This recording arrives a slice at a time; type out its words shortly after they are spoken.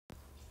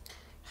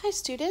Hi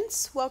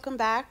students, welcome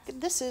back.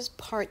 This is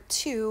part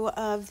 2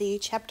 of the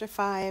Chapter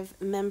 5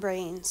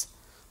 Membranes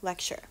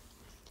lecture.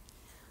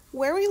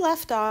 Where we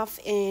left off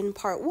in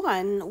part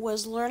 1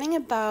 was learning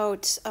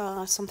about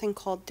something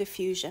called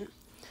diffusion,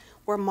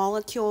 where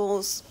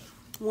molecules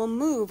will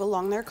move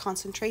along their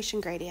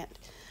concentration gradient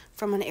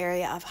from an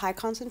area of high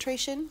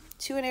concentration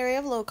to an area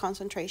of low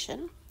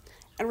concentration.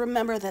 And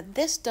remember that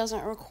this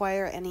doesn't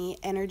require any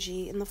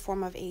energy in the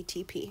form of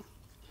ATP.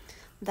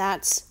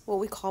 That's what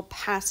we call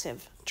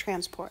passive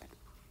transport.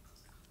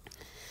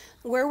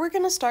 Where we're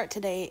going to start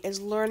today is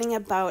learning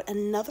about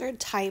another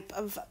type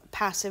of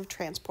passive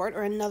transport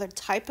or another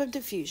type of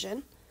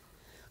diffusion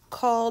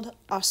called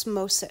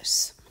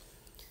osmosis.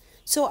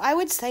 So I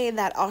would say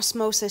that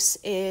osmosis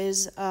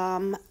is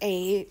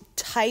a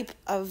type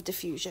of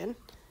diffusion,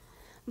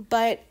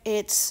 but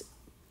it's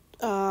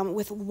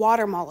with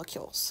water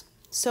molecules.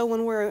 So when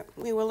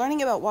we were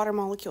learning about water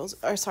molecules,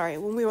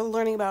 when we were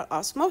learning about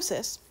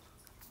osmosis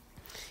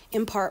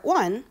in part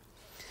 1,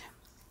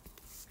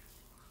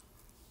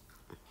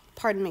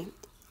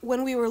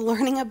 when we were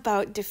learning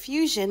about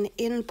diffusion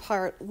in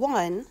part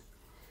 1,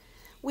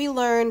 we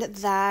learned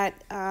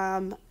that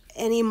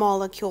any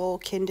molecule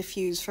can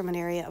diffuse from an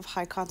area of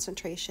high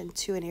concentration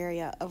to an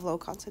area of low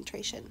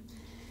concentration.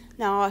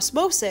 Now,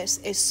 osmosis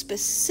is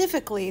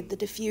specifically the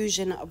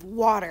diffusion of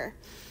water.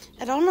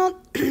 And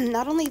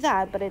not only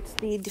that, but it's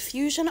the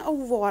diffusion of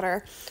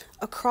water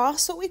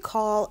across what we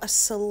call a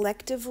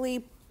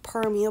selectively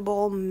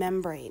permeable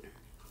membrane.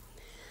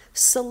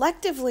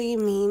 Selectively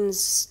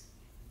means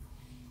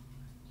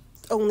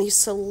only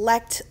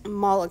select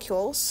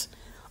molecules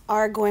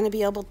are going to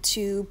be able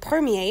to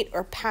permeate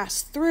or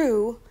pass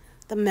through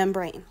the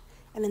membrane.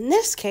 And in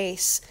this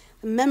case,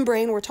 the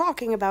membrane we're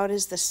talking about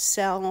is the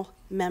cell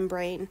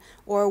membrane,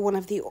 or one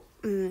of the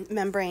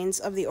membranes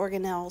of the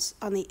organelles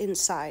on the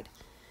inside.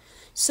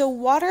 So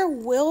water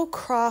will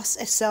cross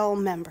a cell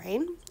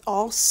membrane.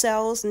 All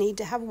cells need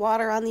to have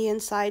water on the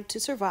inside to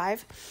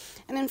survive.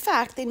 And in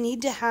fact, they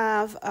need to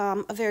have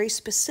a very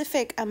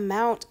specific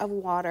amount of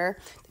water.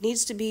 There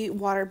needs to be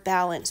water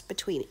balance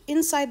between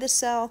inside the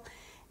cell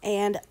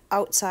and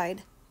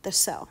outside the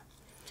cell.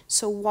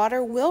 So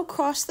water will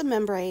cross the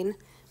membrane,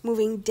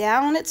 moving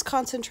down its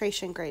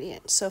concentration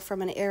gradient. So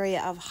from an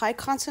area of high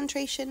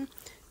concentration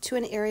to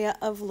an area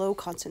of low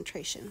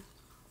concentration.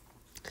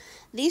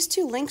 These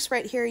two links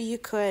right here you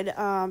could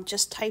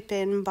just type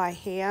in by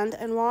hand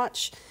and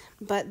watch,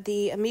 but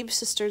the Amoeba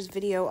Sisters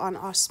video on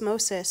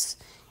osmosis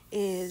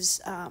is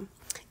on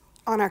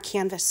our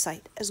Canvas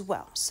site as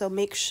well. So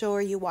make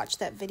sure you watch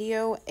that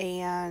video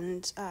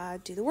and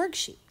do the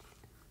worksheet.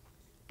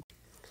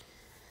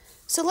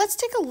 So let's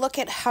take a look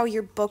at how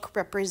your book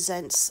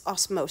represents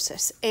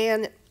osmosis.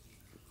 And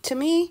to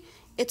me,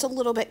 it's a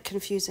little bit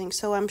confusing.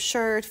 So I'm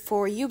sure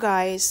for you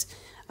guys,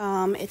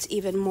 it's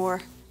even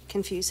more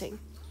confusing.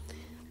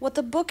 What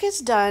the book has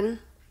done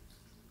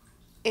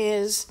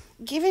is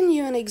given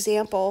you an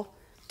example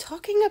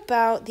talking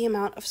about the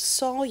amount of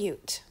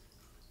solute.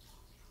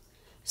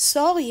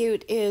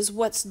 Solute is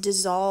what's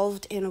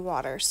dissolved in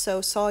water. So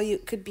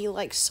solute could be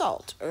like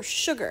salt or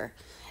sugar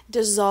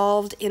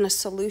dissolved in a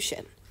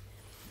solution.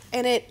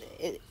 And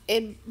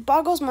it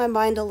boggles my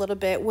mind a little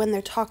bit when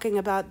they're talking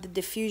about the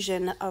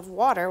diffusion of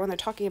water, when they're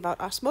talking about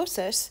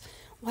osmosis.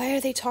 Why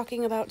are they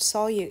talking about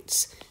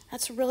solutes?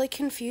 That's really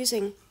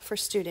confusing for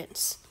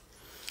students.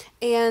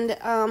 And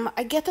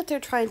I get that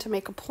they're trying to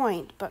make a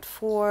point, but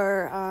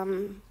for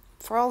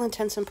all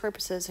intents and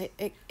purposes,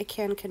 it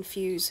can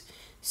confuse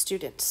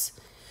students.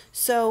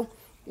 So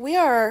we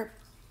are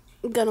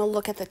going to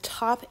look at the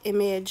top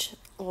image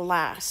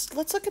last.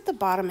 Let's look at the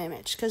bottom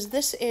image, because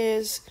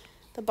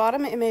the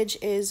bottom image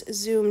is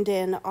zoomed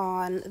in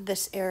on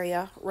this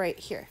area right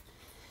here.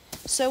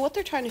 So what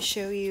they're trying to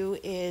show you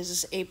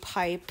is a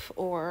pipe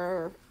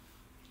or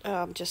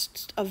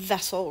just a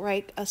vessel,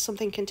 right?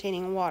 Something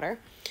containing water.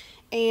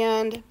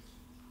 And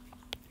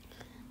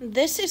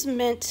this is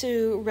meant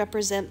to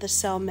represent the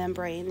cell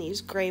membrane,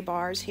 these gray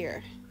bars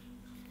here.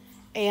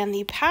 And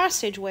the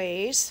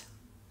passageways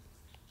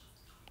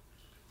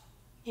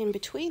in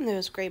between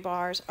those gray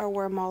bars are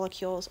where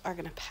molecules are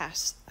going to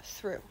pass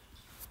through.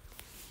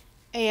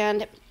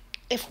 And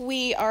if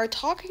we are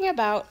talking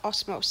about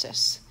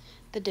osmosis,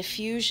 the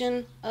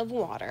diffusion of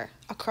water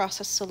across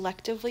a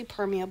selectively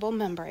permeable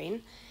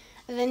membrane,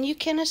 then you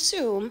can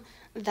assume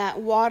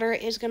that water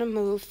is going to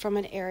move from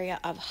an area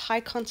of high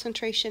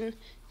concentration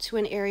to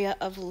an area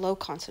of low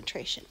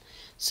concentration.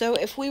 So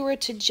if we were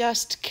to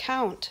just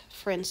count,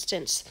 for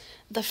instance,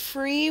 the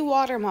free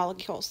water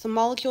molecules, the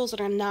molecules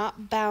that are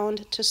not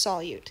bound to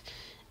solute,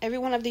 every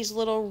one of these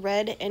little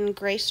red and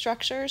gray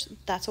structures,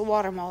 that's a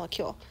water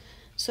molecule.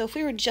 So if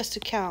we were just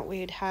to count,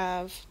 we'd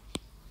have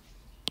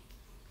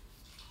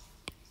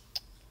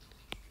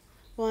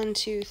 1,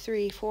 2,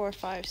 3, 4,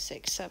 5,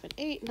 6, 7,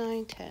 8,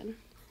 9, 10,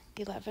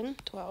 11,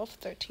 12,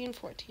 13,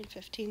 14,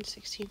 15,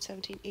 16,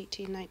 17,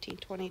 18, 19,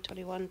 20,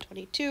 21,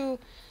 22,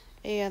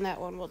 and that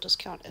one we'll just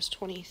count as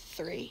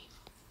 23.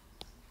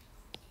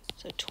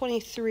 So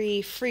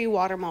 23 free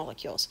water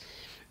molecules.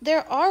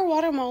 There are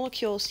water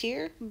molecules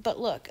here, but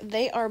look,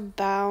 they are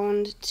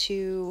bound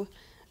to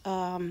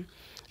some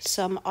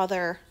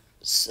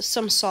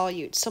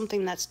solute,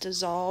 something that's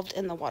dissolved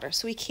in the water.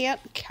 So we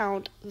can't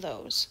count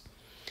those.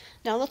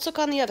 Now let's look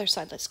on the other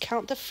side. Let's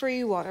count the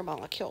free water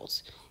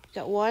molecules. You've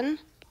got 1,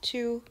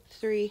 2,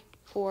 3,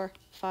 4,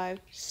 5,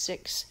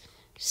 6,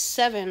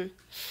 7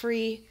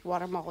 free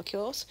water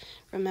molecules.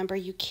 Remember,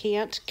 you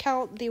can't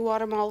count the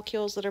water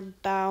molecules that are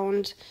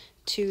bound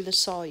to the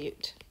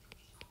solute.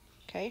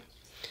 Okay,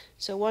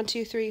 so 1,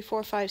 2, 3,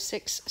 4, 5,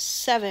 6,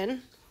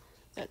 7.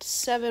 That's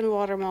 7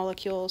 water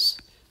molecules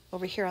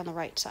over here on the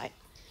right side.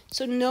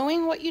 So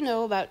knowing what you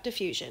know about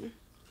diffusion,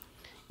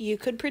 you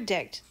could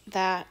predict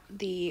that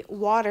the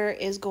water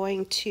is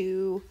going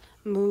to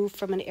move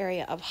from an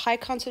area of high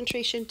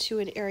concentration to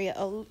an area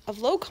of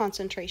low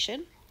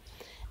concentration.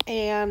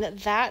 And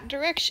that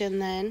direction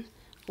then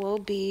will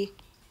be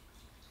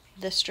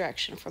this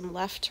direction, from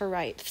left to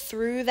right.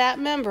 Through that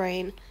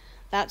membrane,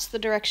 that's the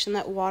direction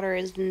that water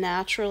is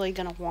naturally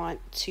going to want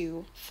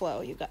to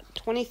flow. You've got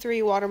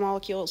 23 water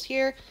molecules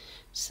here,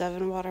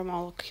 7 water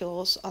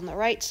molecules on the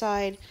right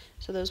side.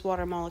 So those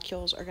water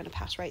molecules are going to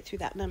pass right through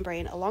that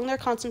membrane along their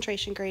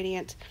concentration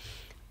gradient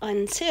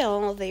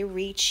until they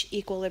reach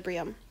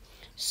equilibrium.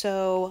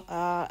 So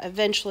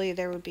eventually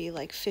there would be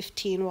like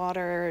 15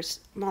 water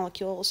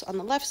molecules on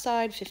the left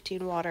side,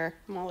 15 water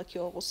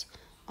molecules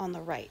on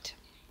the right.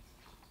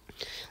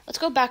 Let's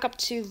go back up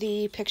to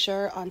the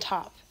picture on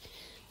top.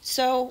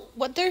 So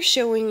what they're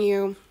showing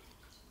you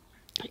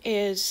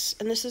is,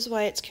 and this is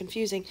why it's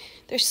confusing,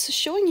 they're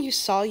showing you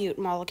solute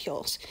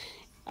molecules.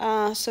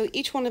 So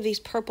each one of these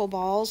purple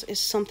balls is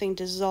something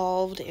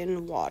dissolved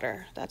in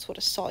water. That's what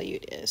a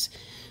solute is.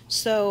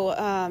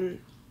 So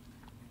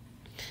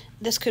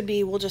this could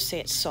be, we'll just say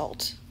it's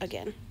salt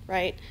again,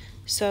 right?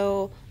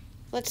 So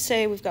let's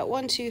say we've got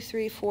 1, 2,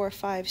 3, 4,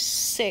 5,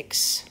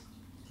 6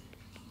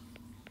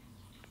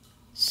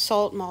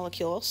 salt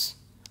molecules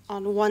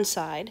on one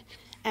side,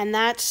 and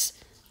that's,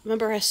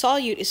 remember, a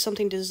solute is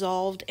something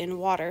dissolved in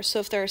water. So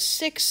if there are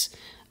 6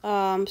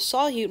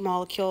 solute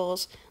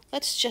molecules,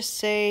 let's just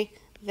say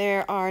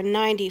there are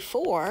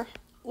 94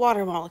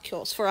 water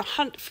molecules for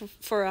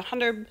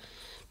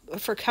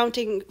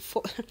counting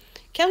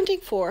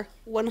for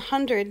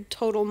 100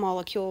 total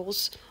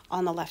molecules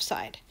on the left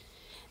side.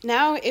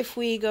 Now if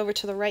we go over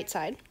to the right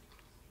side,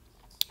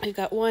 we've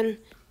got 1,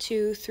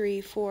 2,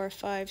 3, 4,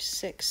 5,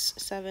 6,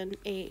 7,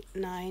 8,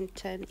 9,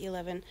 10,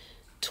 11,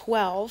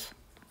 12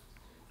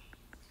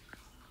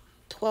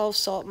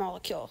 salt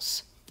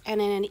molecules. And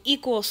in an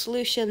equal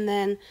solution,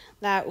 then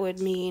that would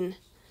mean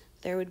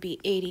there would be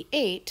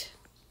 88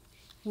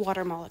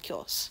 water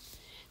molecules.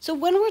 So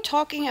when we're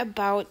talking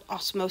about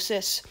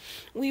osmosis,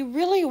 we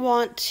really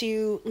want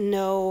to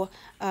know,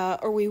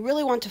 or we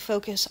really want to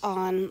focus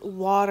on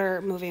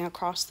water moving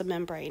across the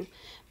membrane.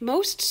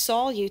 Most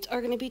solutes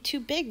are going to be too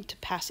big to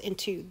pass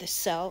into the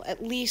cell,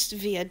 at least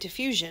via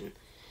diffusion.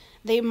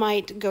 They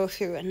might go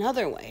through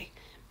another way,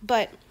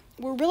 but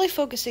we're really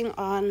focusing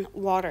on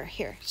water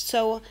here.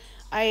 So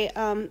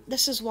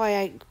this is why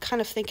I kind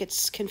of think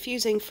it's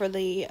confusing for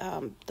the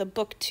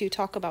book to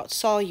talk about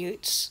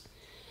solutes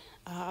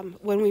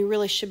when we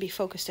really should be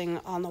focusing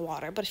on the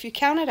water. But if you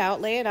count it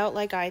out, lay it out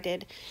like I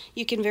did,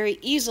 you can very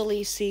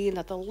easily see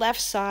that the left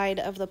side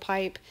of the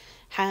pipe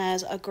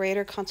has a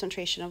greater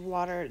concentration of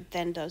water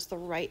than does the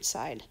right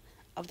side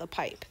of the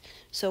pipe.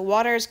 So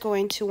water is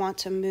going to want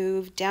to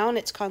move down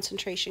its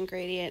concentration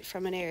gradient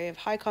from an area of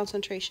high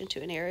concentration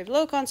to an area of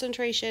low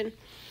concentration.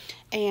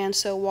 And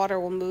so water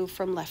will move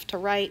from left to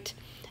right,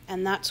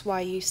 and that's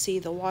why you see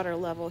the water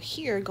level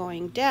here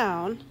going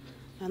down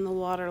and the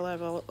water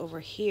level over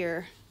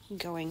here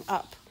going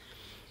up.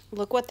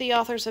 Look what the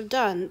authors have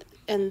done,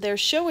 and they're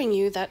showing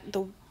you that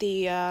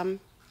the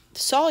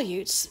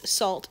solutes,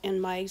 salt in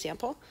my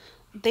example,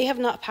 they have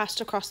not passed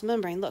across the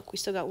membrane. Look, we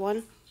still got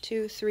 1,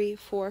 2, 3,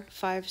 4,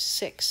 5,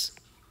 6.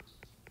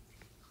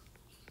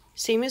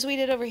 Same as we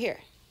did over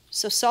here.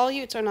 So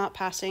solutes are not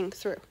passing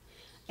through.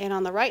 And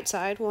on the right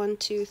side, 1,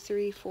 2,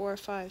 3, 4,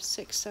 5,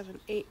 6, 7,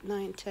 8,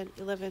 9, 10,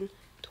 11,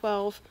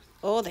 12.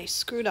 Oh, they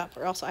screwed up,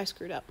 or else I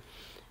screwed up.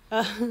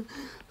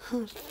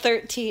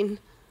 13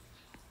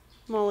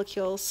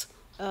 molecules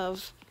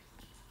of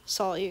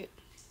solute,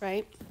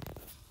 right?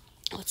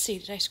 Let's see,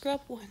 did I screw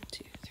up? 1,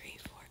 2, 3,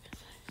 4,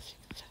 5, 6,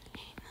 7,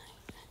 8, 9,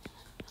 10,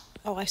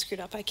 11. Oh, I screwed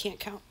up. I can't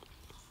count.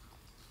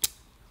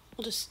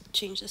 We'll just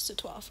change this to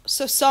 12.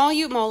 So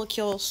solute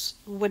molecules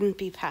wouldn't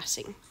be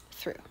passing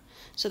through.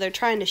 So they're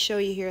trying to show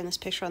you here in this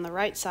picture on the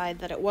right side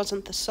that it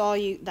wasn't the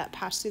solute that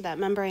passed through that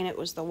membrane, it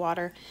was the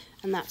water,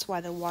 and that's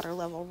why the water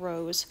level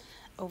rose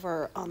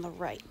over on the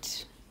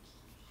right.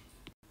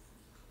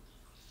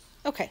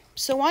 Okay,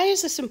 so why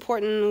is this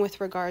important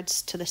with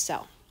regards to the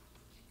cell?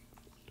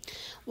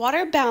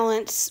 Water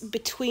balance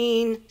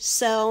between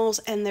cells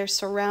and their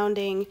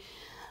surrounding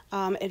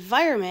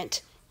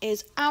environment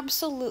is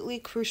absolutely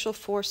crucial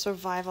for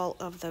survival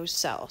of those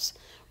cells.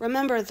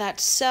 Remember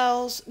that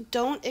cells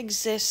don't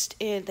exist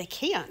they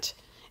can't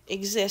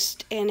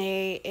exist in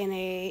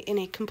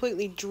a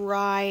completely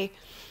dry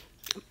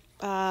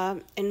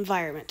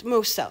environment,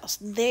 most cells,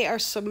 they are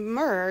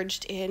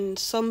submerged in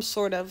some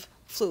sort of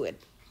fluid.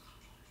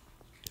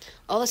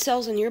 All the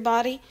cells in your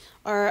body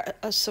are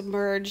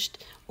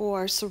submerged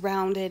or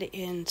surrounded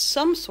in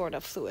some sort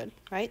of fluid,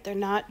 right? They're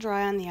not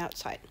dry on the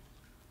outside.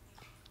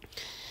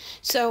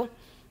 So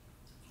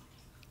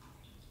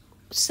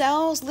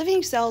cells,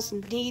 living cells,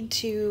 need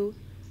to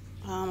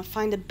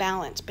find a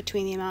balance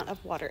between the amount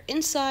of water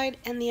inside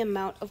and the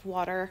amount of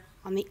water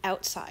on the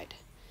outside.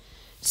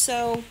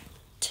 So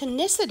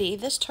tonicity,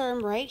 this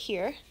term right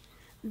here,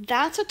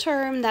 that's a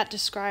term that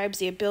describes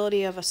the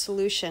ability of a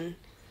solution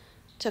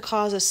to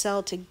cause a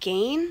cell to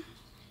gain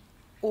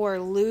or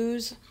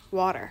lose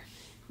water.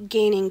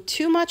 Gaining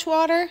too much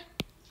water,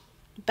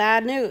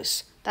 bad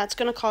news. That's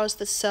going to cause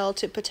the cell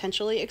to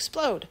potentially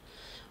explode,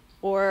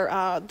 or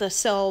the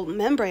cell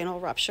membrane will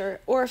rupture.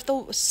 Or if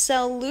the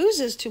cell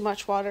loses too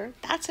much water,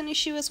 that's an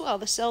issue as well.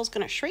 The cell's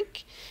going to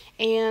shrink,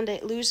 and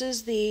it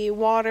loses the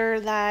water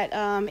that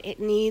it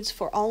needs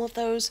for all of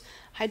those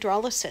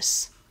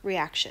hydrolysis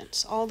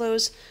reactions, all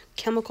those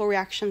chemical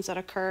reactions that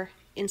occur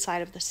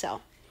inside of the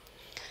cell.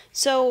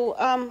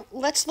 So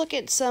let's look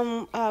at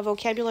some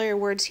vocabulary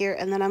words here,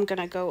 and then I'm going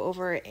to go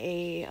over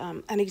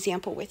an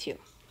example with you.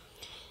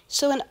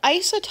 So an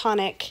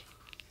isotonic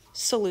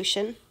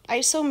solution,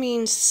 iso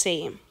means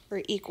same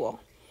or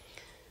equal.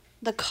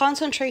 The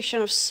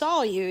concentration of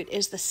solute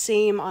is the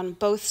same on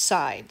both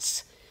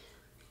sides,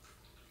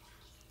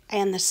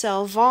 and the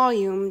cell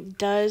volume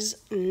does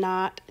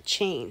not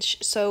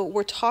change. So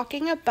we're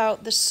talking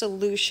about the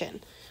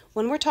solution.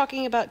 When we're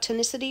talking about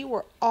tonicity,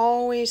 we're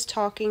always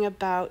talking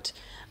about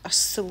a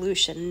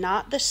solution,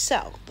 not the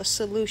cell, the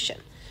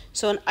solution.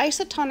 So an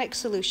isotonic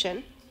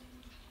solution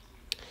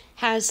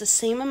has the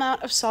same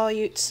amount of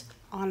solutes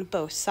on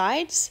both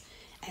sides,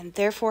 and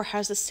therefore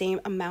has the same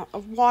amount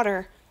of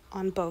water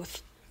on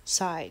both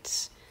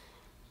sides.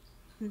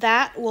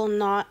 That will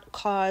not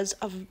cause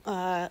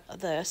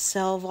the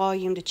cell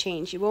volume to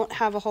change. You won't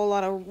have a whole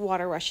lot of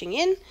water rushing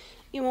in.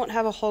 You won't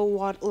have a whole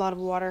lot of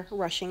water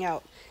rushing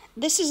out.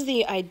 This is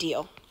the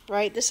ideal,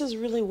 right? This is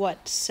really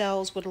what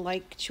cells would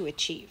like to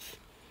achieve,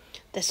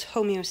 this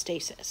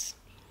homeostasis.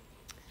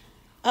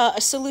 A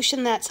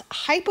solution that's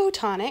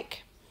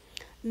hypotonic,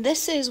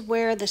 this is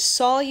where the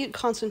solute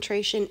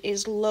concentration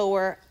is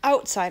lower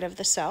outside of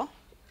the cell.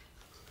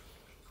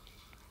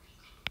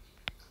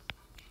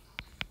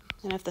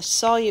 And if the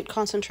solute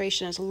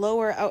concentration is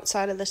lower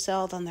outside of the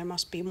cell, then there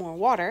must be more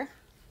water.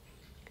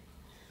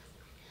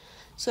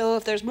 So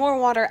if there's more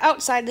water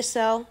outside the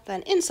cell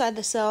than inside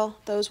the cell,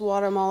 those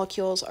water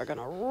molecules are going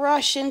to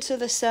rush into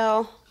the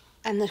cell,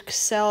 and the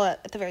cell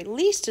at the very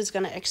least is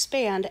going to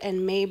expand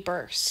and may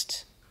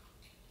burst.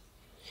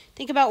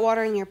 Think about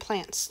watering your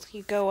plants.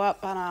 You go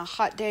up on a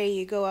hot day,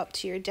 you go up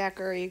to your deck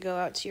or you go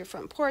out to your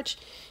front porch,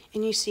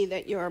 and you see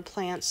that your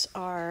plants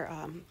are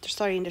they're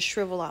starting to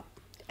shrivel up.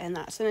 And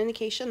that's an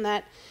indication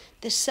that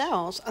the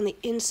cells on the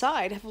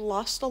inside have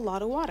lost a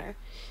lot of water.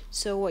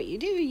 So what you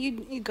do,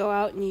 you go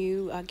out and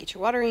you get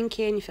your watering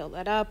can, you fill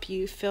that up,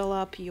 you fill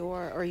up you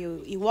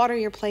water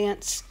your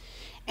plants,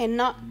 and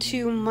not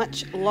too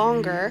much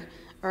longer,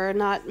 or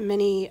not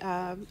many,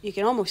 you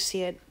can almost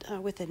see it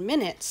within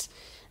minutes,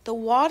 the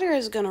water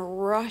is going to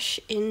rush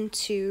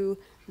into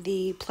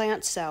the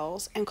plant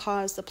cells and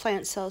cause the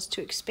plant cells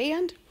to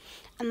expand,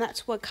 and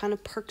that's what kind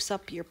of perks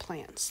up your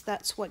plants.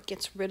 That's what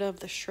gets rid of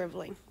the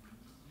shriveling.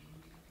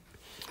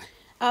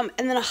 And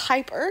then a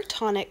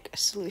hypertonic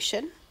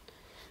solution.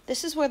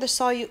 This is where the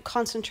solute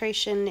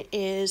concentration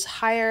is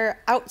higher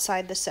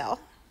outside the cell.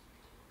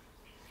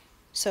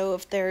 So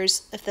if the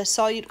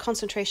solute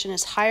concentration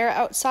is higher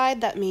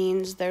outside, that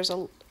means there's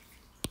a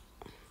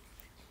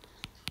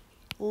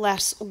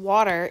less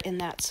water in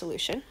that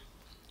solution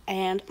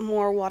and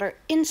more water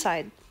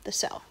inside the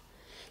cell.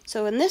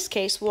 So in this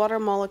case, water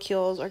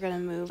molecules are going to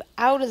move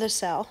out of the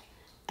cell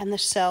and the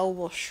cell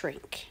will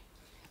shrink.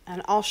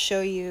 And I'll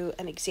show you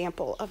an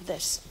example of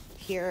this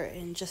here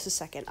in just a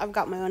second. I've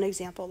got my own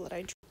example that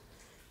I drew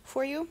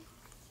for you.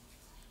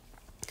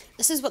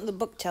 This is what the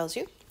book tells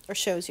you, or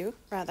shows you,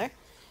 rather.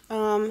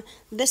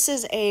 This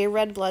is a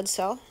red blood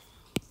cell.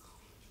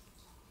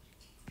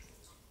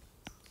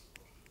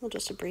 We'll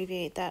just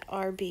abbreviate that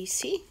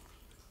RBC.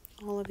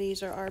 All of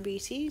these are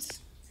RBCs,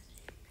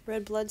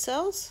 red blood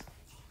cells.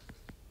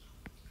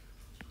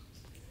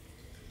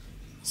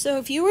 So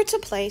if you were to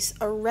place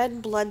a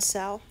red blood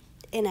cell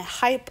in a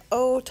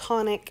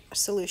hypotonic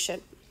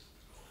solution,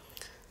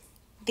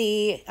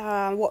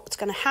 what's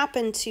going to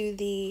happen to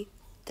the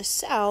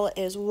cell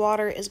is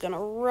water is going to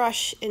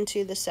rush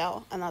into the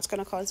cell, and that's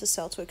going to cause the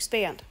cell to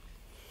expand.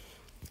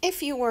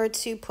 If you were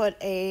to put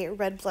a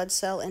red blood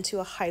cell into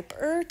a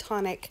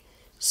hypertonic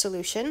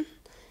solution,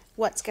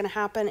 what's going to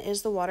happen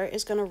is the water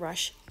is going to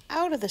rush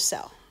out of the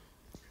cell,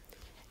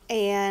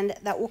 and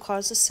that will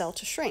cause the cell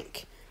to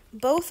shrink.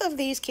 Both of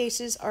these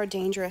cases are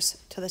dangerous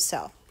to the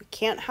cell. We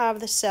can't have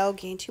the cell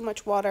gain too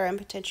much water and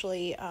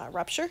potentially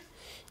rupture.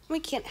 We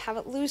can't have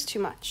it lose too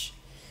much.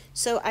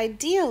 So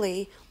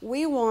ideally,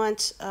 we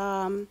want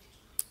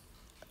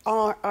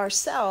our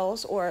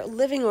cells, or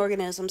living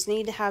organisms,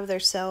 need to have their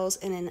cells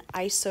in an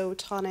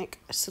isotonic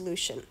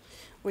solution,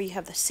 where you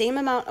have the same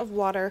amount of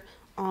water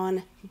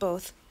on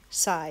both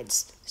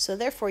sides. So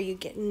therefore you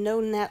get no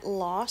net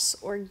loss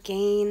or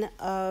gain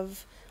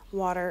of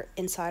water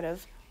inside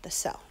of the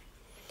cell.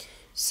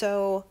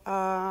 So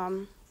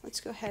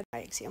let's go ahead my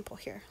example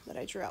here that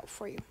I drew out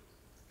for you.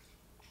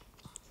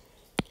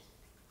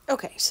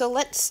 Okay, so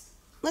let's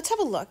have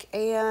a look,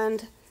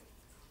 and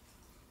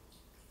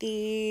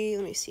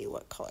let me see,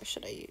 what color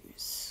should I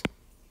use?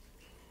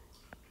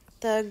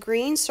 The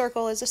green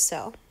circle is a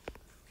cell.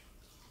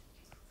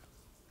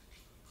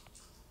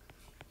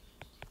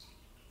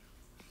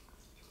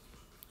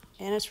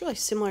 And it's really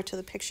similar to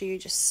the picture you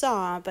just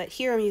saw, but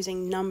here I'm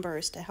using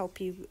numbers to help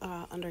you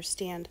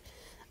understand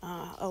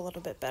a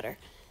little bit better.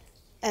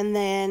 And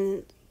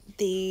then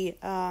the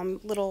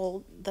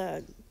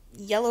the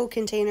yellow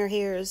container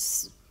here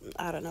is,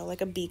 I don't know,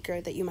 like a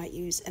beaker that you might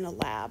use in a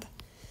lab.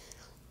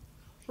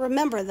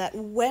 Remember that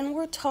when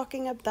we're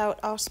talking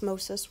about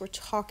osmosis, we're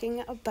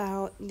talking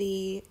about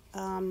the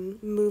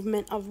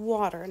movement of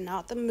water,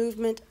 not the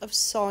movement of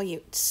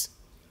solutes.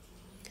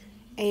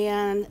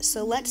 And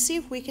so let's see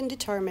if we can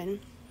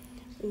determine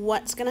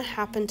what's going to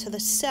happen to the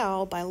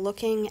cell by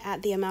looking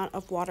at the amount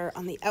of water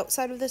on the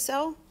outside of the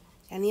cell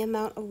and the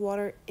amount of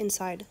water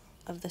inside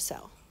of the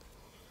cell.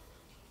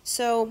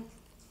 So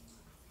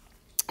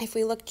if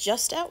we look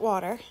just at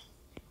water,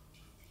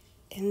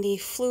 in the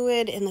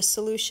fluid, in the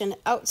solution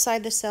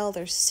outside the cell,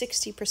 there's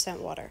 60%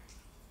 water.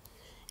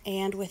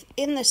 And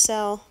within the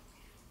cell,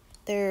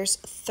 there's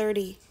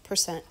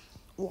 30%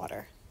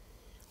 water.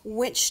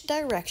 Which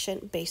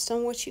direction, based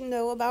on what you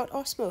know about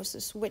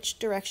osmosis, which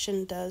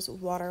direction does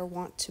water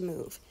want to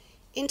move?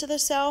 Into the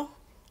cell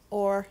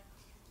or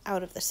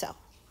out of the cell?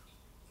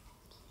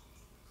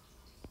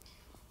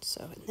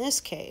 So in this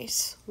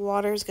case,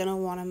 water is going to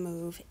want to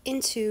move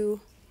into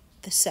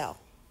the cell.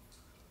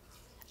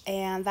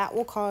 And that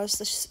will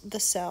cause the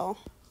cell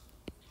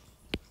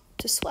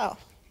to swell,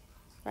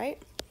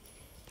 right?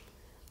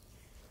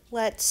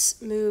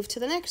 Let's move to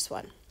the next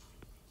one.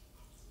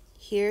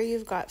 Here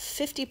you've got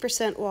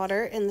 50%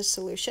 water in the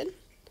solution,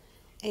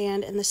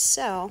 and in the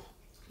cell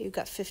you've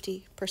got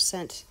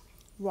 50%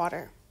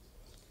 water.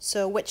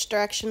 So which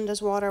direction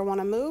does water want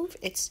to move?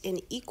 It's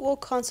in equal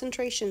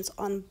concentrations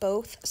on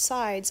both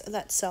sides of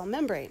that cell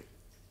membrane.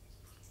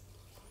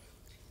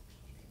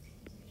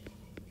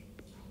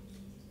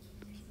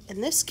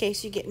 In this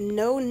case, you get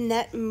no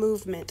net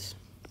movement.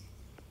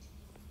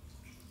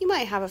 You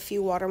might have a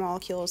few water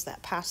molecules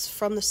that pass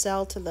from the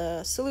cell to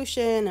the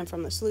solution and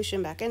from the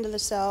solution back into the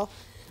cell,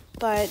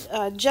 but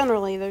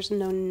generally there's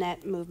no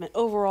net movement,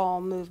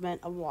 overall movement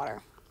of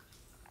water.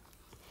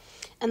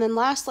 And then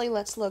lastly,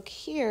 let's look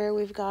here.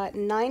 We've got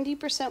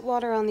 90%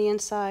 water on the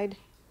inside,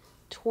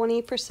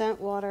 20%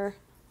 water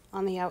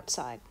on the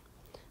outside.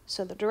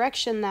 So the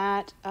direction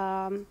that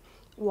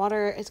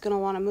water is going to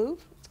want to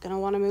move, going to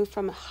want to move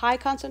from high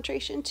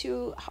concentration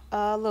to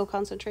low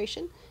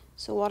concentration.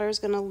 So water is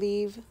going to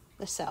leave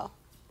the cell.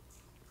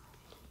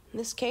 In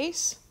this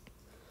case,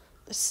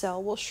 the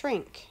cell will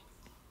shrink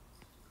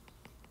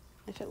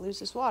if it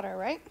loses water,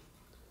 right?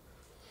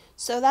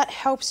 So that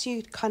helps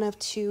you kind of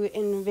to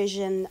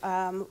envision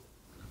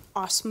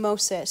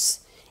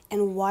osmosis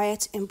and why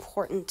it's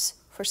important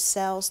for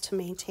cells to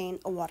maintain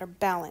a water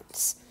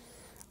balance.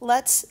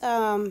 Let's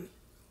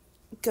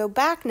go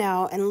back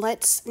now and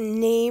let's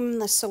name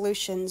the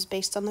solutions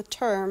based on the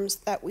terms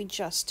that we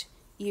just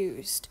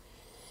used.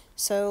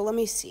 So let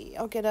me see,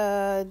 I'll get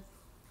a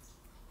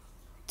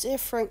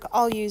different,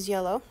 I'll use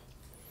yellow.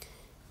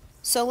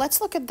 So let's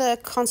look at the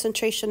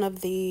concentration of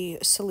the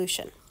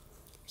solution.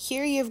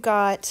 Here you've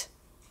got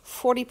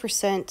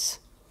 40%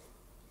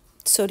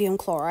 sodium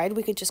chloride,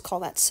 we could just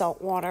call that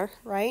salt water,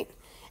 right?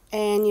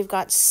 And you've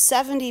got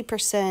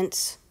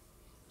 70%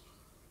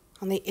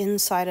 on the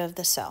inside of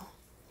the cell.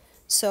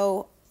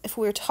 So if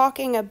we're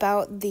talking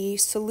about the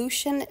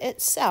solution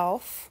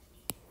itself,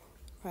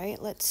 right,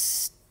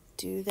 let's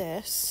do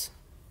this.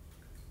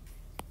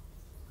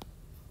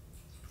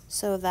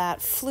 So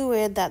that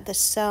fluid that the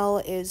cell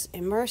is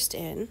immersed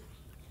in,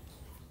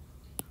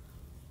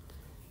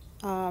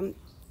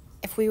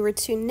 if we were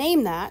to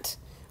name that,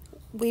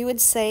 we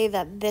would say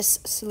that this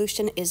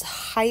solution is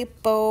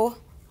hypotonic.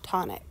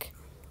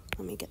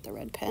 Let me get the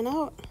red pen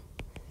out.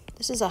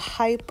 This is a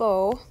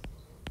hypotonic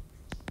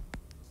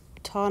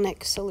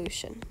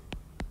solution.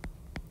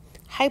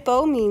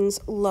 Hypo means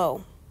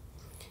low.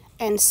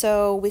 And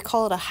so we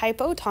call it a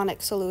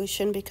hypotonic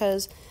solution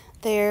because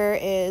there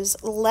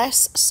is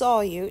less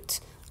solute,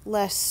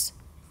 less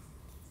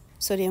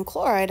sodium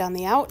chloride on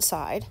the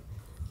outside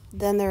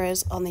than there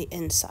is on the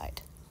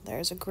inside.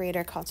 There's a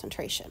greater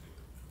concentration.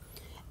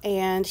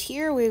 And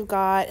here we've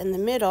got in the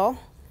middle,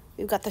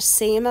 we've got the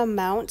same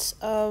amount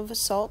of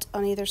salt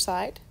on either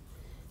side.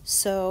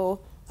 So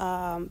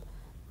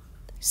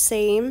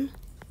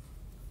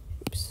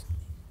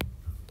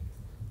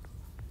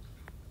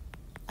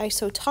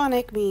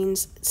isotonic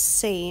means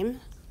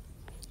same.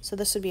 So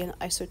this would be an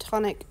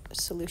isotonic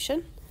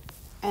solution.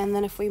 And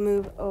then if we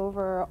move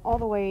over all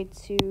the way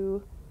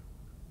to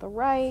the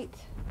right,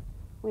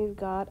 we've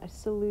got a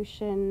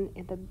solution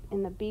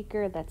in the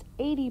beaker that's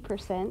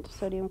 80%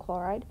 sodium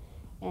chloride,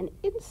 and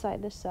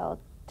inside the cell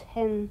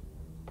 10%.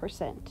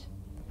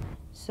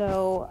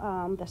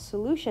 So the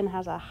solution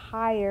has a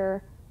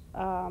higher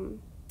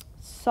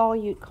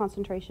solute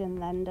concentration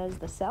than does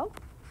the cell,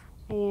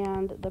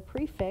 and the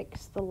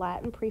prefix, the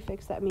Latin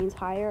prefix that means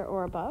higher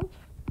or above,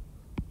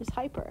 is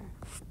hyper.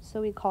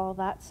 So we call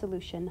that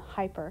solution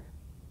hypertonic.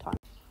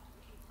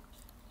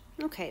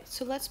 Okay,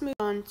 so let's move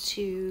on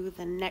to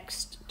the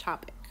next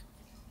topic.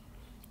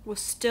 We're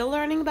still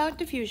learning about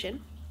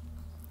diffusion.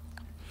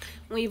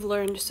 We've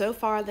learned so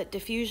far that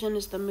diffusion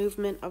is the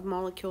movement of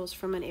molecules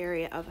from an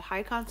area of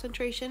high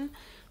concentration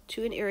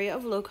to an area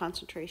of low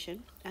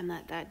concentration, and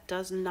that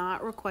does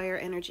not require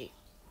energy.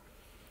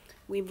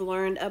 We've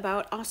learned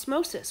about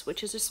osmosis,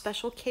 which is a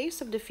special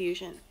case of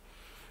diffusion.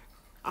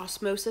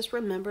 Osmosis,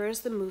 remember, is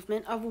the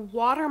movement of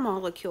water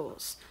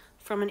molecules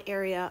from an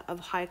area of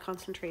high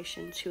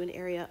concentration to an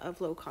area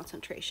of low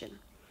concentration.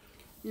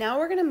 Now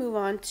we're going to move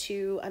on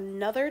to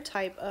another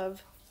type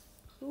of,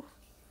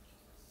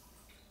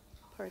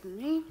 We're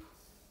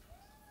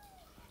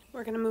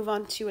going to move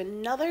on to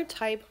another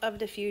type of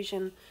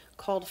diffusion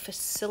called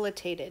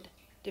facilitated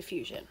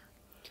diffusion.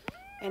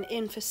 And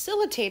in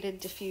facilitated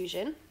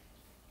diffusion,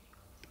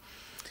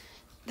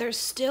 there's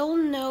still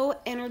no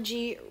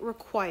energy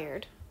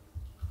required,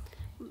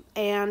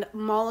 and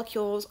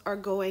molecules are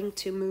going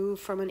to move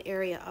from an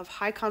area of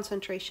high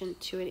concentration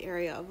to an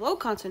area of low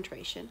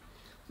concentration,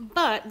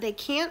 but they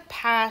can't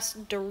pass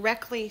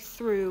directly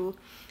through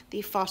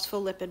the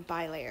phospholipid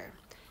bilayer.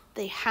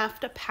 They have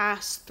to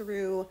pass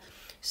through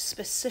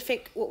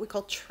specific, what we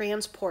call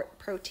transport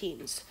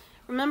proteins.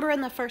 Remember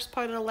in the first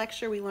part of the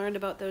lecture we learned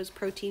about those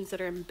proteins that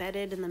are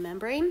embedded in the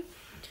membrane?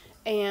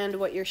 And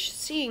what you're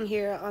seeing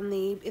here on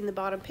in the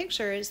bottom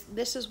picture is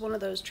this is one of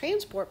those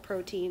transport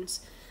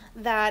proteins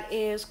that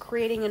is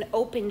creating an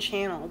open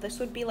channel. This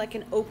would be like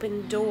an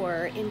open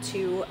door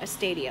into a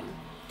stadium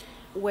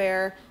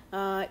where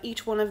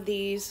each one of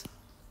these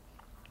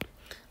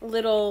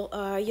little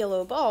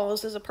yellow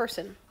balls is a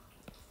person.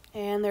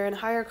 And they're in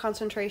higher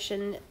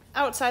concentration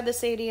outside the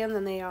stadium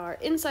than they are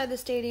inside the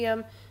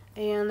stadium,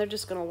 and they're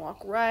just going to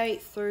walk right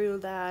through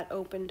that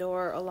open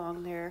door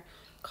along their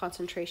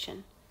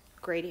concentration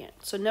gradient.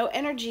 So no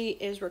energy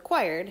is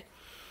required,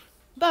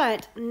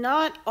 but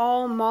not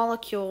all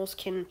molecules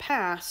can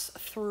pass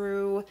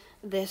through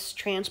this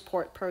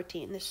transport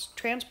protein. This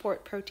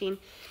transport protein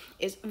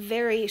is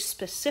very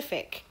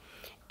specific,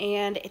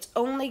 and it's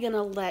only going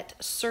to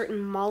let certain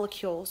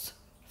molecules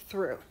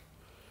through.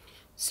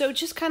 So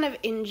just kind of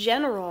in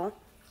general,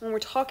 when we're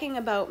talking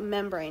about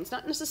membranes,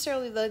 not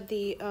necessarily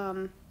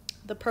the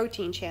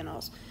protein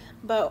channels,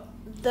 but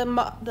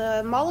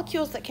the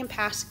molecules that can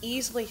pass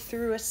easily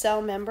through a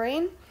cell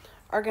membrane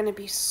are going to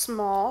be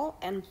small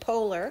and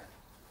polar,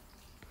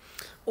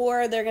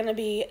 or they're going to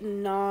be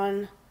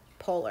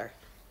non-polar.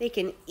 They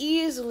can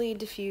easily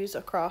diffuse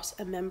across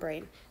a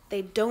membrane.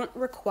 They don't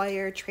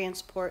require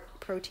transport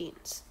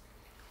proteins.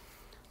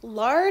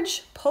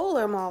 Large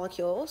polar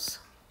molecules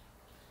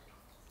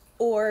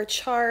or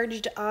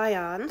charged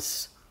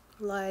ions,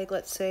 like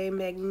let's say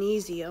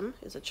magnesium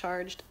is a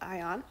charged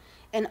ion,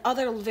 and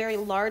other very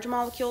large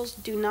molecules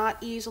do not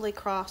easily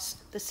cross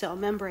the cell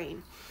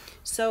membrane.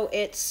 So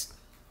it's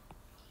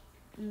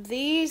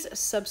these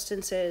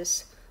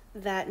substances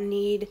that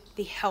need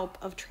the help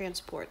of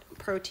transport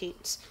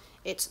proteins.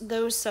 It's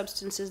those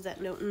substances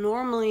that don't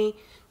normally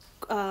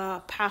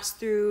pass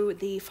through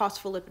the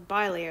phospholipid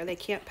bilayer. They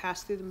can't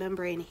pass through the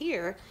membrane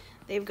here.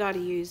 They've got to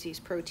use these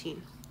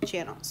protein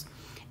channels.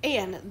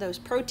 And those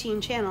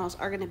protein channels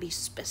are going to be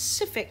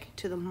specific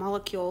to the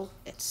molecule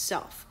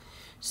itself.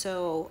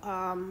 So,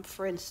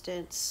 for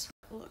instance,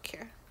 look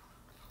here.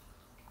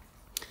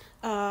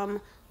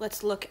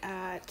 Let's look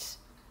at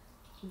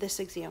this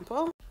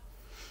example.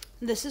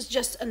 This is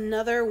just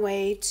another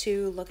way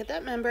to look at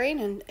that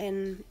membrane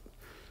and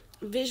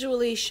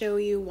visually show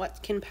you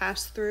what can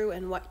pass through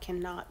and what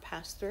cannot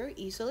pass through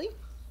easily.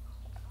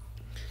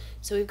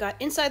 So we've got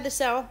inside the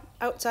cell,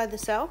 outside the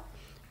cell,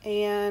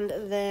 and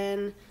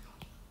then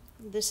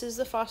this is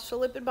the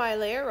phospholipid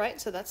bilayer,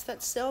 right? So that's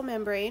that cell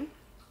membrane.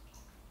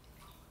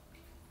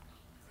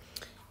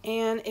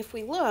 And if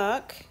we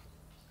look,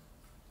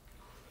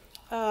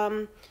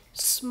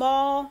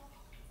 small,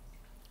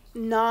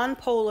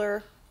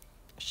 non-polar,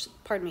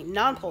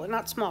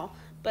 not small,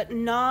 but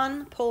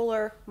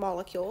non-polar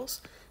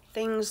molecules,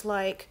 things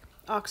like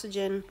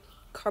oxygen,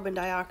 carbon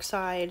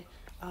dioxide,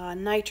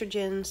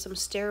 nitrogen, some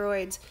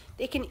steroids,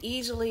 they can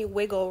easily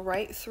wiggle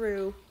right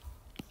through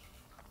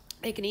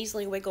the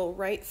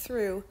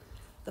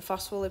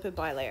phospholipid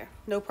bilayer,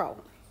 no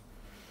problem.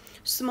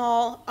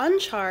 Small,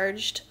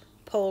 uncharged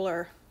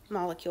polar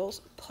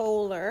molecules,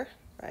 polar,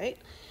 right?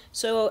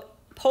 So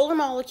polar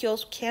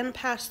molecules can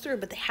pass through,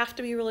 but they have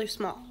to be really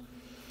small.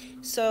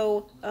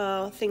 So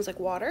things like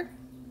water,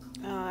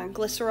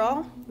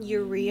 glycerol,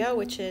 urea,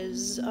 which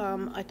is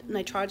a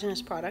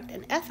nitrogenous product,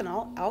 and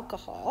ethanol,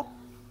 alcohol,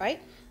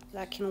 right?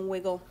 that can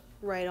wiggle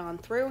right on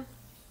through.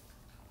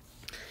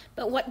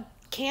 But what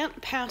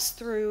can't pass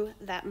through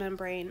that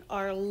membrane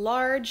are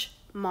large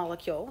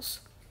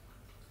molecules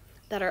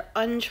that are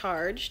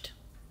uncharged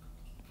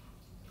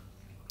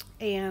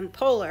and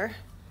polar.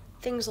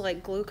 Things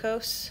like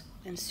glucose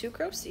and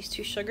sucrose, these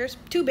two sugars,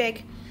 too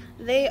big,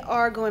 they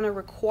are going to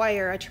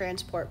require a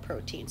transport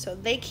protein. So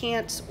they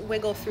can't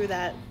wiggle through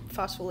that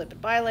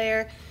phospholipid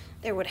bilayer.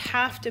 There would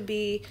have to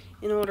be,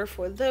 in order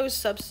for those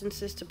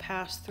substances to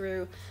pass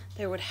through,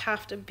 there would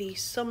have to be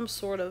some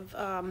sort of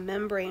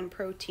membrane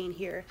protein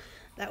here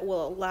that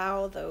will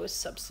allow those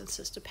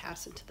substances to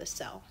pass into the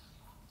cell.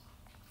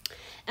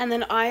 And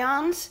then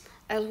ions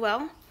as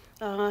well.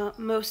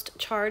 Most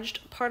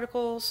charged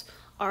particles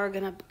are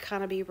going to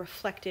kind of be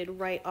reflected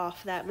right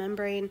off that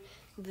membrane.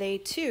 They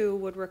too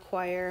would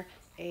require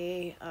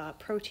a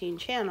protein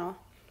channel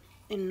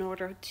in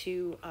order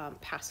to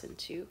pass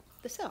into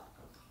the cell.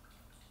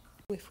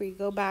 If we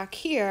go back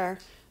here,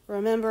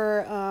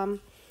 remember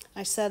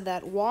I said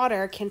that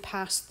water can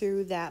pass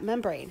through that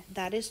membrane.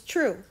 That is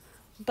true,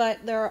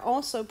 but there are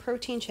also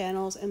protein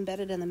channels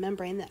embedded in the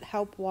membrane that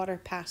help water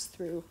pass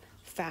through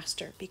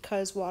faster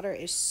because water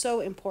is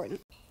so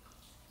important.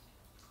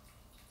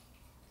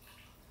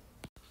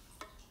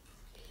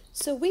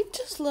 So we've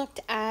just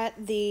looked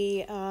at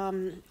the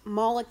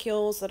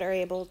molecules that are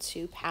able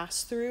to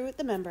pass through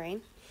the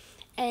membrane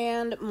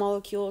and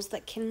molecules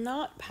that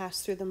cannot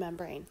pass through the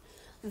membrane,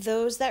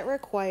 those that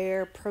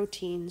require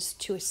proteins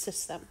to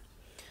assist them.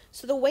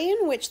 So the way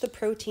in which the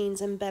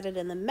proteins embedded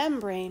in the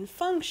membrane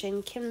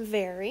function can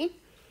vary,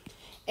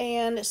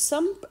 and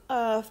some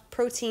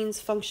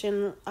proteins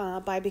function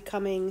by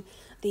becoming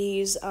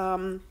these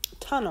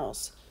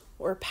tunnels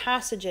or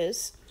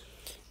passages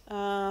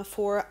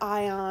for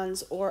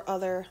ions or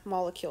other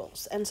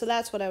molecules. And so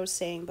that's what I was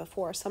saying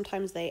before.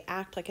 Sometimes they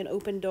act like an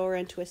open door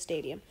into a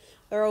stadium.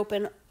 They're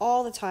open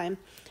all the time,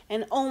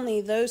 and only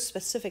those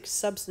specific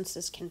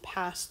substances can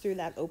pass through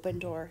that open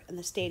door in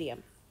the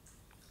stadium.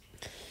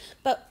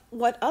 But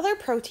what other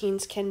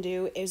proteins can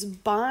do is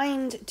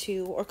bind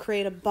to or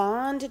create a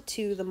bond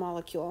to the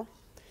molecule.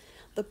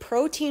 The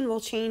protein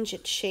will change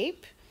its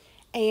shape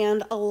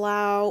and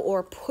allow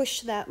or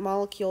push that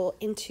molecule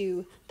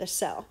into the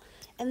cell.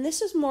 And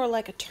this is more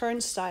like a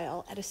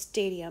turnstile at a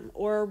stadium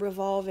or a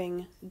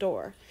revolving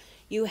door.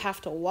 You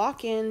have to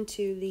walk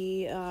into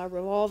the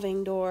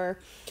revolving door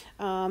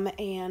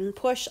and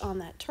push on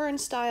that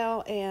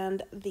turnstile,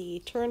 and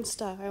the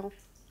turnstile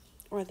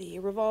or the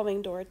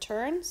revolving door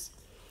turns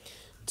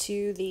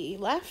to the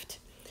left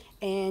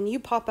and you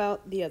pop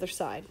out the other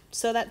side.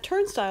 So that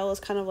turnstile is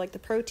kind of like the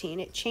protein.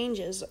 It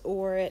changes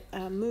or it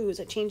moves,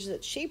 it changes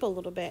its shape a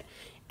little bit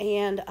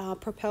and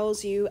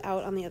propels you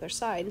out on the other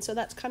side. And so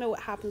that's kind of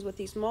what happens with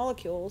these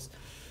molecules,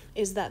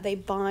 is that they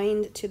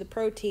bind to the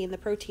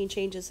protein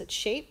changes its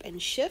shape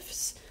and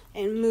shifts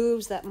and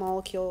moves that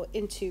molecule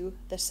into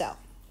the cell.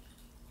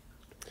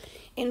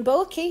 In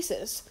both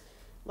cases,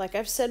 like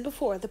I've said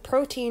before, the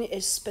protein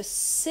is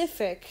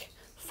specific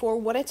for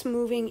what it's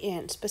moving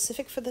in,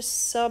 specific for the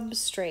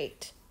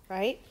substrate,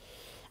 right?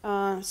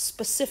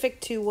 Specific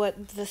to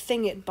what the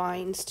thing it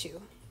binds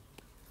to.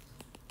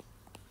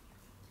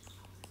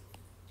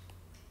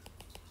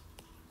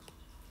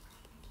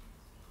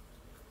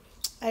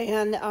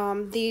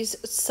 And these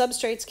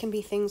substrates can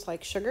be things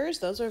like sugars.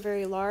 Those are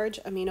very large.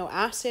 Amino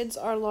acids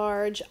are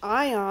large.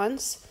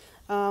 Ions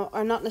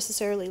are not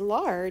necessarily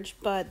large,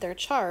 but they're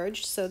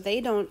charged, so they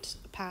don't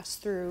pass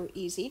through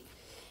easy.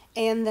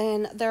 And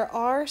then there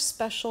are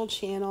special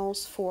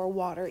channels for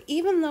water.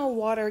 Even though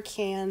water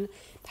can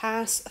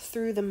pass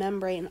through the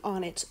membrane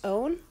on its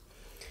own,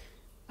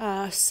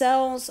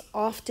 cells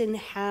often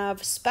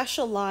have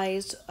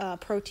specialized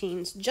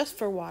proteins just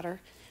for water,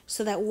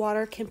 so that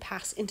water can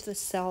pass into the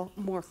cell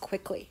more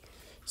quickly.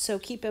 So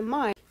keep in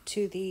mind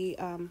to the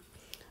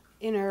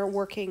inner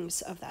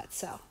workings of that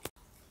cell.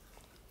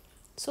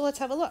 So let's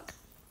have a look.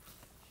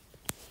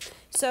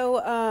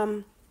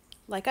 So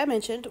like I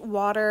mentioned,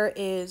 water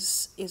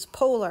is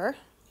polar,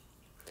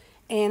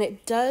 and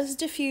it does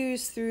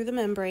diffuse through the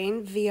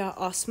membrane via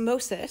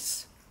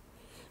osmosis,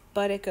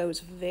 but it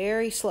goes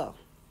very slow.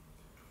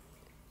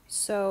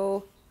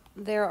 So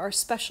there are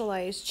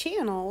specialized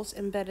channels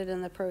embedded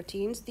in the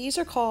proteins. These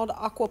are called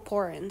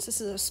aquaporins.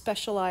 This is a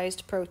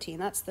specialized protein.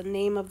 That's the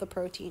name of the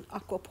protein,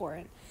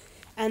 aquaporin.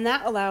 And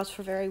that allows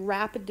for very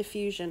rapid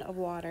diffusion of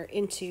water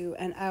into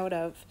and out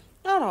of,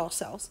 not all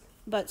cells,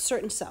 but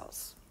certain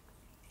cells.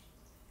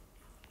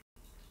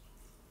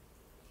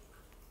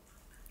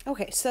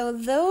 Okay, so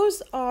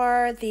those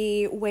are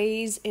the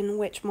ways in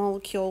which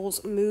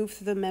molecules move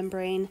through the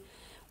membrane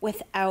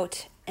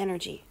without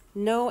energy.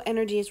 No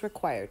energy is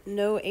required.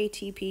 No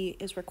ATP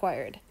is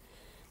required.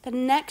 The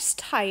next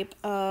type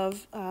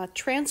of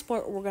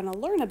transport we're going to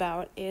learn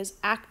about is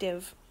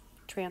active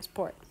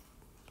transport.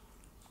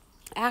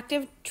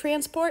 Active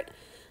transport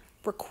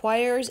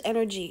requires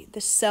energy.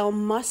 The cell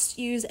must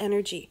use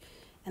energy,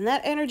 and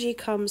that energy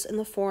comes in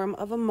the form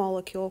of a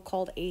molecule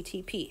called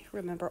ATP.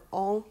 Remember,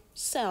 all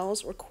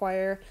cells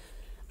require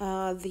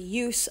the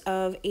use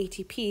of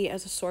ATP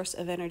as a source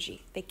of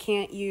energy. They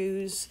can't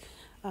use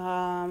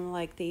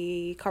like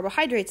the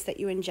carbohydrates that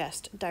you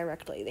ingest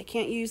directly. They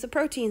can't use the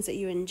proteins that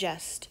you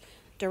ingest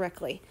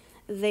directly.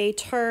 They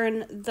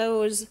turn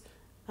those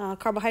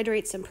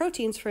carbohydrates and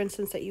proteins, for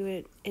instance, that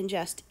you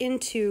ingest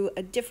into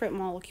a different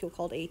molecule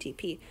called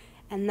ATP.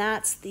 And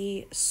that's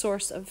the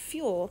source of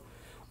fuel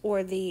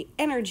or the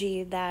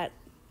energy that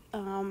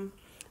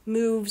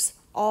moves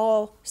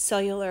all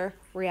cellular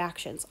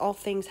reactions, all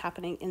things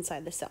happening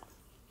inside the cell.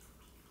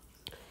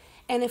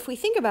 And if we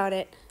think about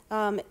it,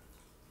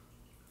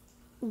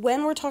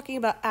 when we're talking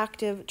about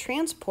active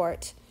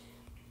transport,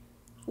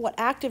 what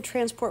active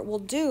transport will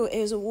do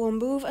is it will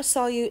move a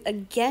solute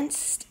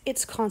against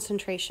its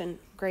concentration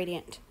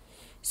gradient.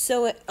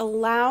 So it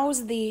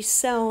allows the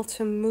cell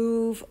to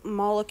move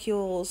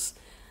molecules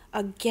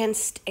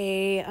against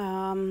a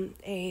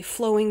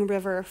flowing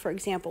river, for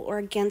example, or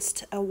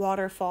against a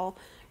waterfall.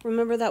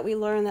 Remember that we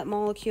learned that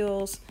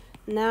molecules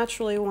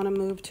naturally want to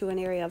move to an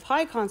area of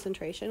high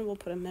concentration. We'll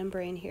put a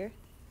membrane here,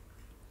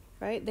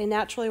 right? They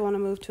naturally want to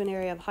move to an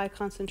area of high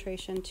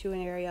concentration to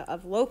an area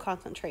of low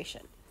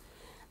concentration.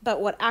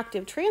 But what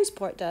active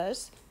transport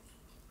does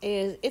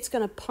is it's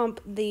going to pump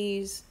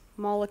these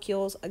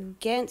molecules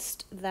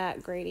against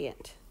that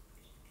gradient,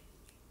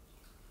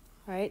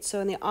 right? So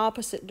in the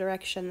opposite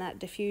direction that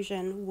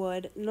diffusion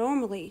would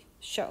normally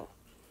show.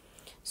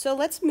 So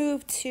let's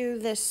move to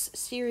this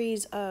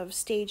series of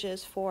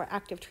stages for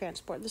active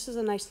transport. This is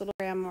a nice little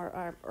program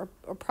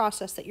or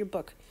process that your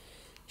book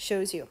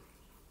shows you.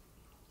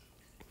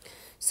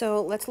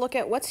 So let's look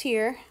at what's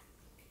here.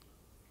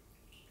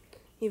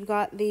 You've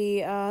got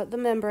the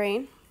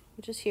membrane,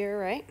 which is here,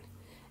 right?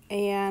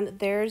 And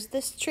there's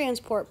this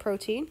transport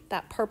protein,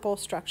 that purple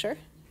structure.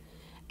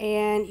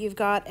 And you've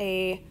got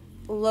a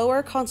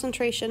lower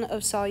concentration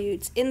of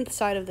solutes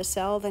inside of the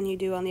cell than you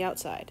do on the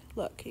outside.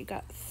 Look, you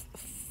got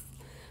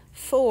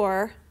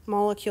 4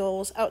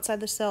 molecules outside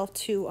the cell,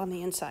 2 on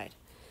the inside.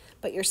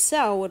 But your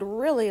cell would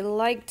really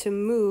like to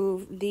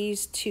move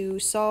these 2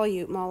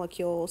 solute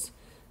molecules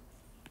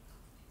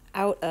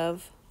out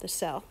of the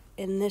cell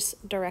in this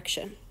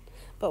direction.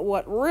 But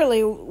what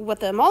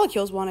the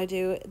molecules want to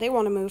do, they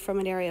want to move from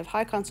an area of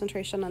high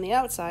concentration on the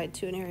outside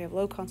to an area of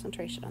low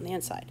concentration on the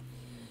inside.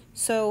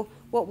 So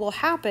what will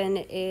happen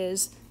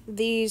is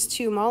these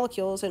 2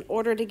 molecules, in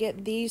order to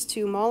get these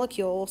 2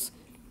 molecules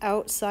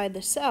outside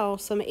the cell,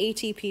 some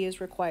ATP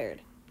is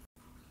required.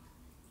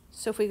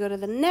 So if we go to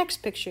the next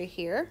picture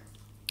here,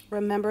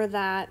 remember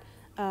that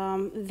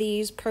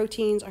these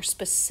proteins are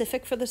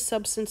specific for the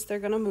substance they're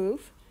going to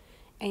move.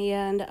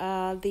 And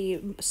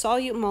the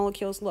solute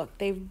molecules, look,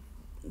 they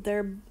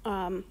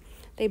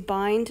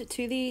bind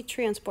to the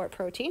transport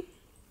protein.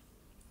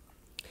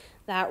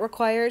 That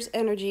requires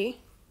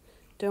energy.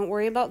 Don't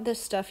worry about this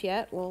stuff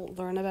yet. We'll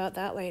learn about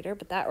that later,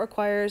 but that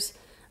requires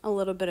a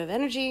little bit of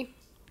energy.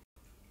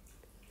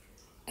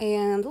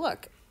 And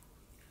look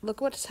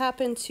what's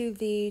happened to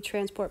the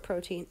transport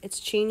protein. It's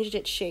changed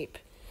its shape.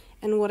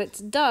 And what it's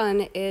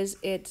done is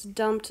it's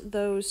dumped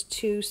those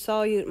 2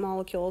 solute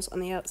molecules on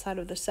the outside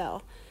of the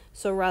cell.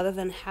 So rather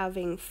than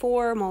having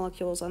 4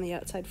 molecules on the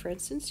outside, for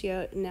instance,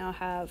 you now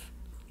have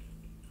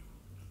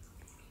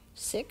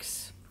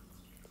 6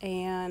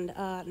 and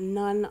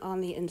none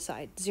on the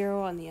inside,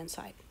 0 on the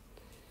inside.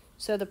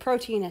 So the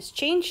protein has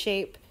changed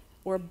shape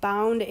or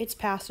bound its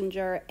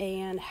passenger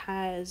and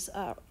has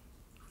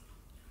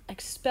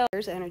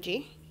expelled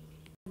energy,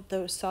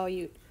 those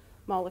solute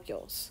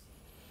molecules.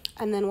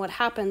 And then what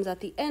happens at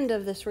the end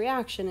of this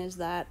reaction is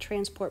that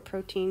transport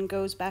protein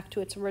goes back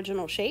to its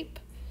original shape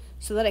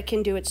so that it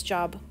can do its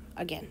job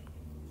again.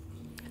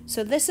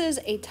 So this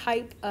is a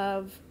type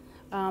of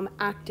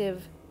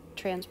active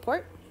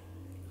transport.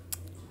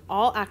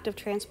 All active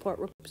transport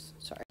groups,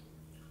 sorry.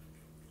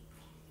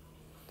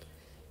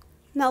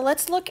 Now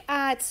let's look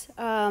at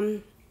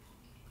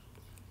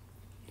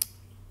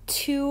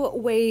 2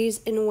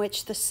 ways in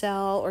which the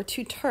cell, or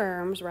 2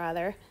 terms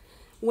rather,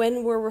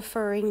 when we're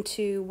referring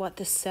to what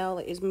the cell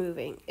is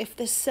moving. If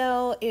the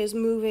cell is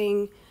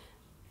moving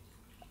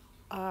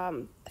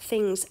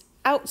things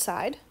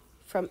outside,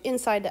 from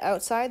inside to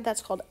outside,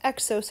 that's called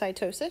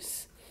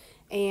exocytosis.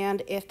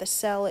 And if the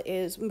cell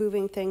is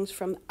moving things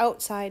from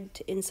outside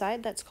to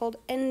inside, that's called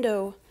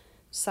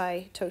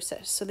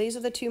endocytosis. So these are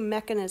the 2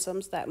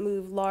 mechanisms that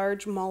move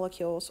large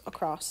molecules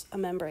across a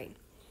membrane.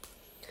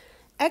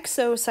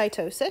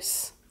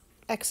 Exocytosis,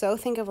 exo,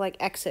 think of like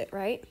exit,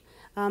 right?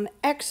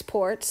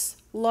 Exports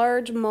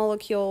large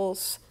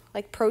molecules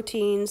like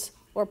proteins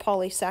or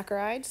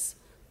polysaccharides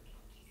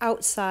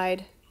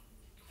outside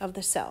of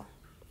the cell,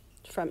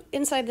 from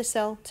inside the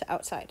cell to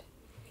outside.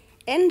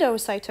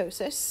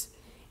 Endocytosis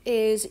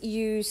is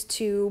used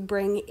to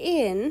bring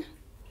in,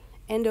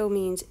 endo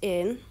means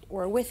in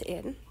or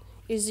within,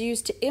 is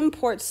used to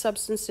import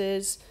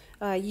substances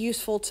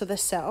useful to the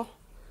cell,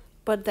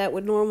 but that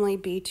would normally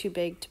be too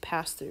big to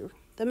pass through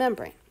the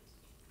membrane.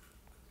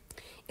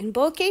 In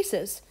both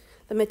cases,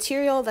 the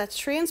material that's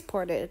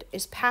transported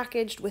is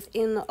packaged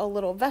within a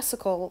little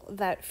vesicle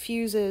that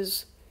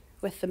fuses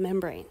with the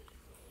membrane.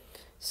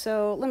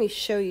 So let me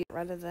show you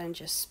rather than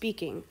just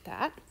speaking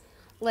that.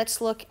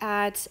 Let's look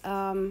at,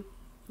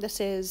 this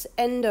is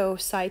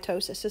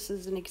endocytosis. This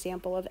is an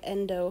example of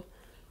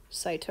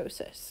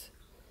endocytosis.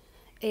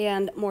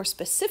 And more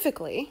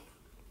specifically,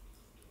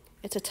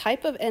 it's a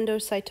type of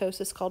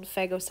endocytosis called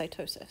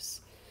phagocytosis.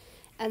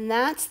 And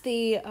that's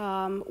the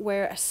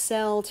where a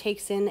cell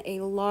takes in a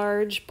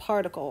large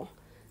particle.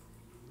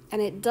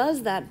 And it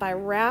does that by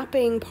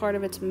wrapping part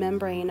of its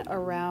membrane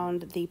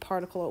around the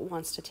particle it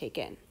wants to take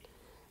in.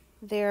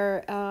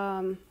 There,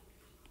 I'll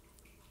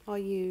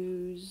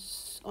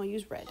use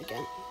red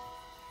again.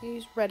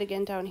 Use red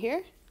again down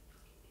here.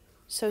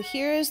 So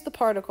here is the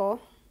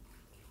particle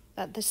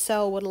that the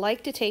cell would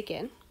like to take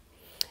in,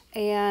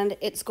 and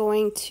it's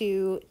going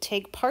to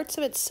take parts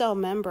of its cell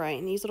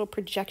membrane, these little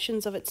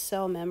projections of its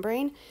cell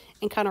membrane,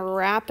 and kind of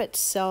wrap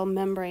its cell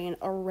membrane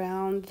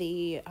around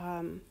the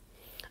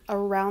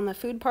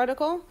food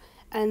particle,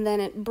 and then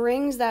it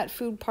brings that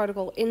food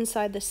particle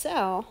inside the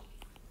cell.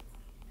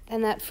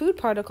 And that food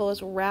particle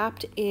is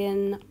wrapped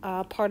in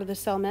part of the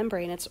cell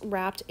membrane. It's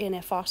wrapped in a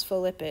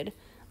phospholipid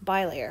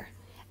bilayer.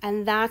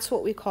 And that's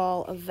what we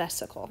call a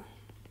vesicle.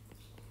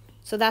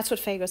 So that's what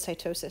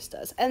phagocytosis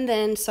does. And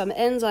then some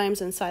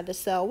enzymes inside the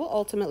cell will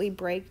ultimately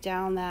break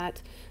down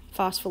that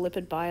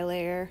phospholipid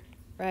bilayer,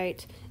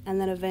 right? And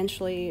then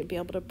eventually be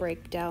able to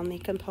break down the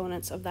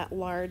components of that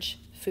large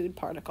food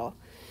particle.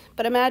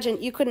 But imagine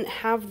you couldn't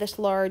have this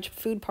large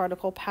food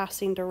particle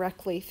passing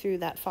directly through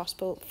that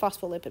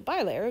phospholipid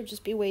bilayer. It would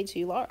just be way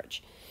too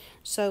large.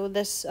 So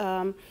this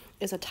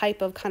is a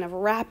type of kind of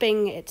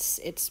wrapping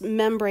its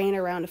membrane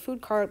around a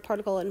food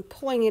particle and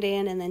pulling it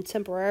in, and then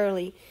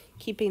temporarily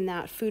keeping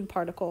that food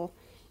particle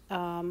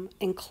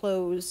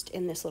enclosed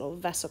in this little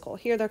vesicle.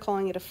 Here they're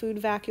calling it a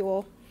food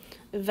vacuole.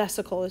 A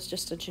vesicle is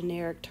just a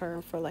generic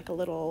term for like a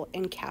little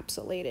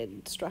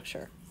encapsulated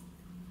structure.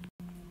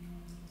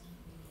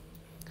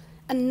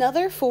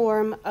 Another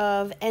form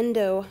of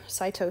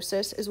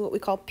endocytosis is what we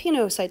call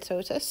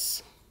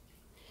pinocytosis.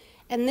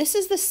 And this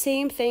is the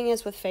same thing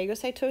as with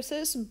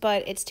phagocytosis,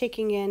 but it's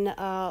taking in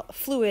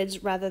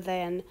fluids rather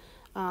than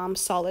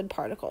solid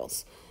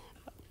particles.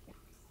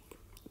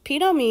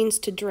 Pino means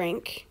to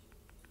drink,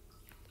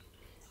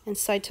 and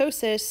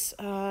cytosis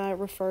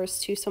refers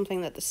to something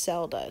that the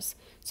cell does.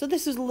 So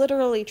this is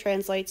literally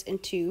translates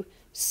into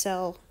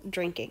cell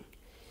drinking.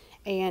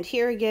 And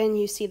here again,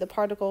 you see the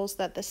particles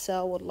that the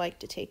cell would like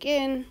to take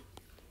in.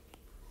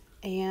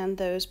 And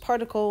those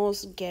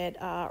particles get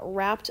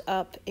wrapped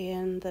up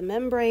in the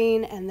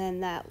membrane, and then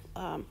that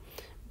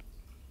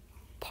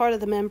part of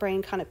the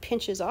membrane kind of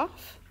pinches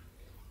off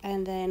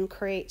and then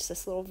creates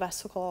this little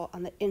vesicle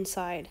on the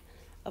inside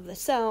of the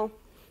cell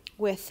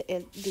with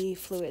the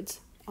fluids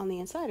on the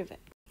inside of it.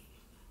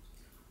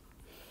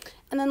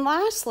 And then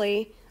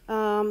lastly,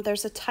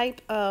 there's a type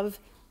of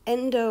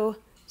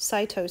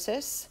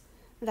endocytosis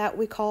that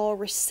we call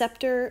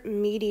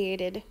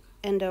receptor-mediated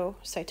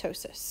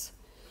endocytosis.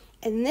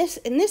 In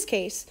this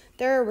case,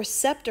 there are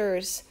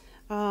receptors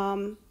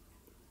in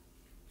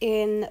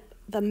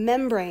the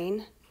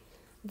membrane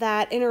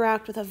that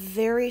interact with a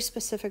very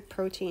specific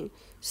protein.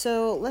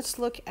 So let's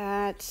look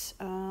at,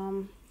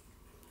 I'll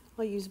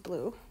use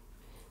blue.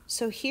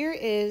 So here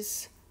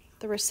is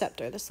the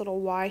receptor, this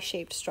little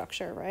Y-shaped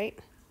structure, right?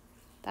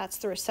 That's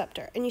the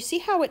receptor. And you see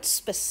how it's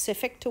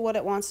specific to what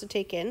it wants to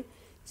take in?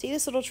 See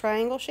this little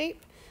triangle shape?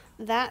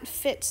 That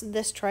fits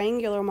this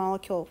triangular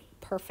molecule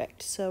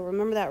perfect. So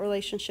remember that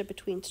relationship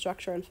between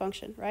structure and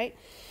function, right?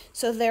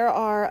 So there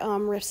are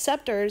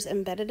receptors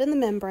embedded in the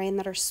membrane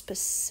that are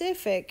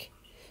specific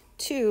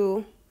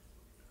to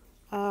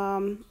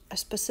a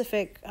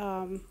specific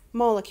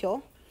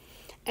molecule.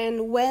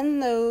 And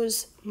when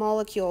those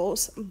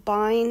molecules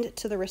bind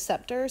to the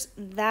receptors,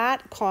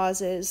 that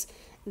causes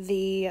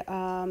the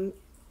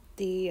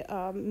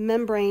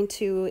membrane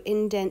to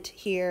indent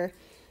here,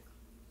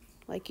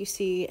 like you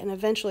see, and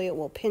eventually it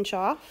will pinch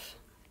off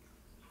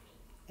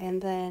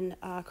and then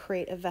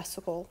create a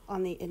vesicle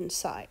on the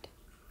inside.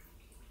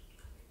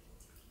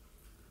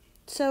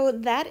 So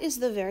that is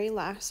the very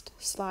last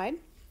slide.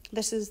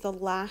 This is the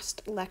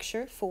last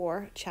lecture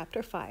for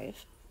Chapter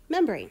 5,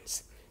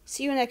 Membranes.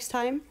 See you next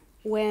time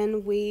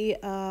when we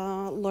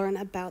learn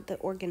about the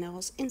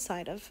organelles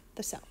inside of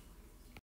the cell.